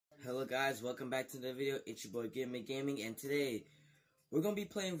guys, welcome back to the video. It's your boy Gaming, and today we're gonna be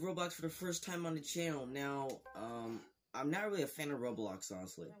playing Roblox for the first time on the channel. Now, I'm not really a fan of Roblox,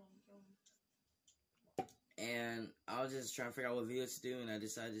 honestly, and I was just trying to figure out what videos to do, and I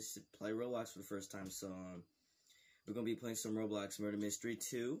decided just to play Roblox for the first time. So, we're gonna be playing some Roblox Murder Mystery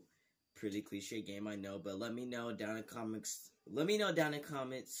 2. Pretty cliche game, I know, but let me know down in comments. Let me know down in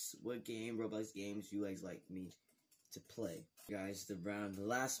comments what Roblox games you guys like me to play. Guys, the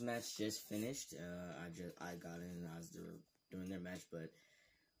last match just finished. I got in as they're doing their match, but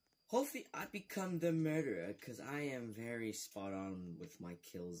hopefully I become the murderer, because I am very spot on with my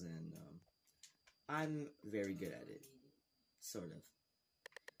kills, and I'm very good at it, sort of.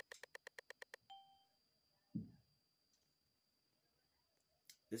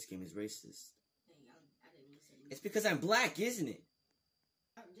 This game is racist. It's because I'm black, isn't it?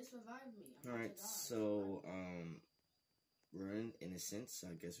 Just revive me. Alright, so, we're in Innocence.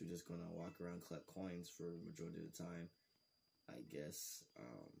 I guess we're just gonna walk around, collect coins for the majority of the time. I guess,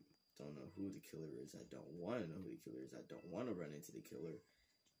 don't know who the killer is. I don't want to know who the killer is. I don't want to run into the killer.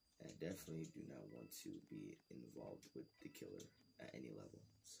 I definitely do not want to be involved with the killer at any level.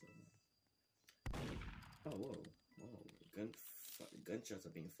 So, oh, whoa. Gunshots are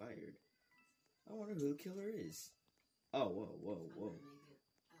being fired. I wonder who the killer is. Oh, whoa. Whoa.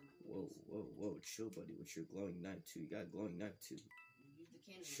 Chill, buddy, with your glowing knife, too. You got a glowing knife, too.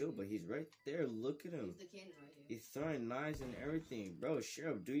 Chill, but he's right there. Look at him. He's throwing knives and everything. Bro,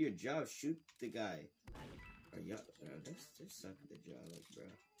 Sheriff, do your job. Shoot the guy. They're suck at the job, like, bro.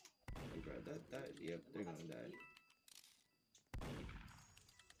 Hey, bro, yep, they're gonna die.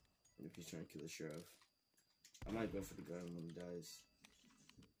 If he's trying to kill the sheriff. I might go for the gun when he dies.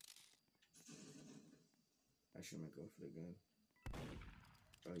 Actually, I might go for the gun.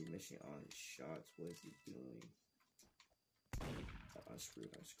 Oh, you're missing all his shots. What is he doing? Oh, I'm screwed.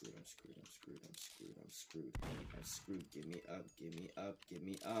 Give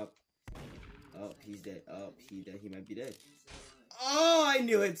me up. Oh, he's dead. Oh, he might be dead. Oh, I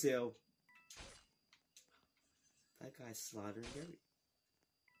knew it too. That guy's slaughtering everything.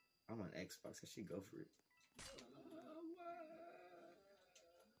 I'm on Xbox. I should go for it.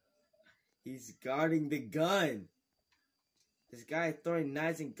 He's guarding the gun. This guy throwing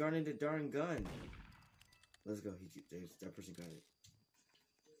knives and guarding the darn gun. Let's go. That person got it.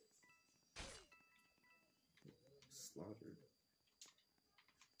 Slaughtered.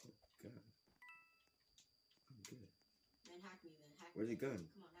 Oh god. I'm good. Man, hack me then. Where's the gun?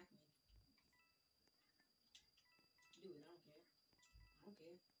 Come on, hack me. Do it. I don't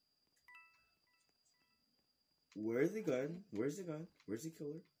care. Where's the gun? Where's the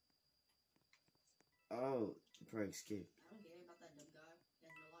killer? Oh, he probably escaped. I don't care about that dumb guy. He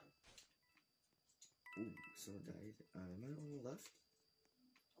has no life. Ooh, someone died. Am I on the left?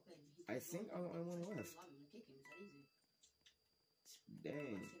 Okay, I think I'm on the left.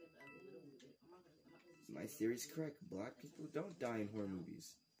 Dang. My theory's correct. Black people don't die in horror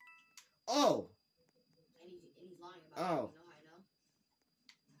movies. Oh! And he's lying about it.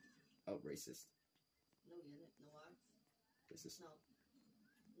 You know how I know? Oh, racist. No, he isn't. Know why? Racist. No.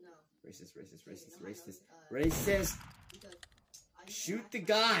 Racist. Shoot the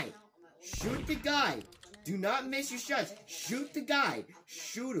guy. Shoot the guy. Do not miss your shots. Shoot the guy.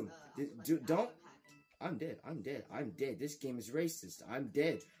 Shoot him. Don't. I'm dead. This game is racist. I'm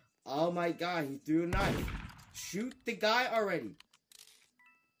dead. Oh my god, he threw a knife. Shoot the guy already.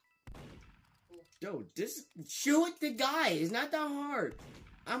 Yo, shoot the guy. It's not that hard.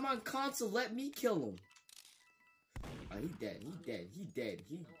 I'm on console. Let me kill him. Oh, he dead. He dead.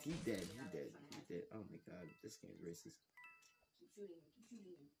 Oh my god, this game is racist. Keep shooting him.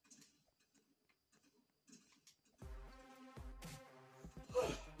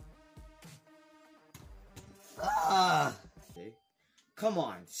 Okay. Come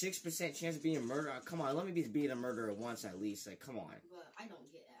on, 6% chance of being a murderer. Come on, let me be a murderer once at least. Like, come on. But I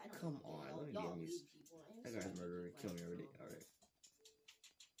don't get it. Come on, let me get me. That guy's a murderer. Kill me already.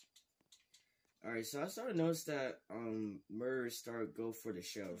 Alright, so I started to notice that murderers go for the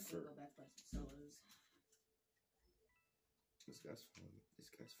show for. This guy's following me.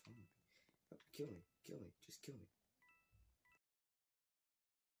 Oh, kill me. Just kill me.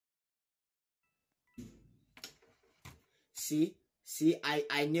 See,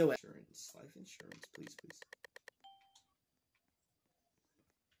 I knew it. Life insurance, please.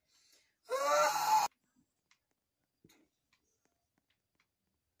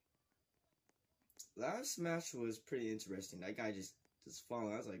 Last match was pretty interesting. That guy just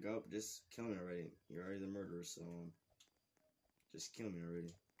falling. I was like, oh, just kill me already. You're already the murderer, so just kill me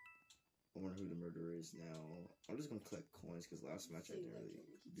already. I wonder who the murderer is now. I'm just gonna collect coins because last match I didn't really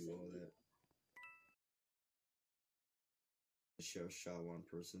do all that. The sheriff shot one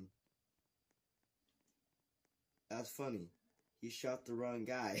person. That's funny. He shot the wrong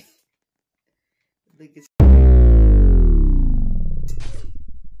guy. I think it's.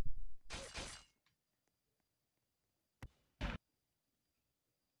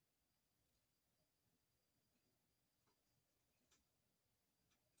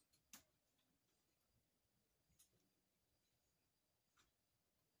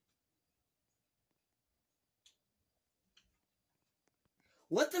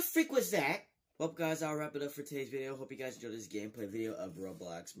 What the freak was that? Well, guys, I'll wrap it up for today's video. Hope you guys enjoyed this gameplay video of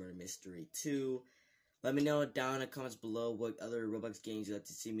Roblox Murder Mystery 2. Let me know down in the comments below what other Roblox games you'd like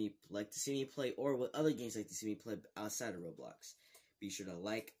to see me play, or what other games you'd like to see me play outside of Roblox. Be sure to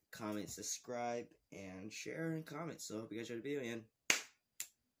like, comment, subscribe, and share and comment. So, I hope you guys enjoyed the video, and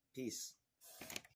peace.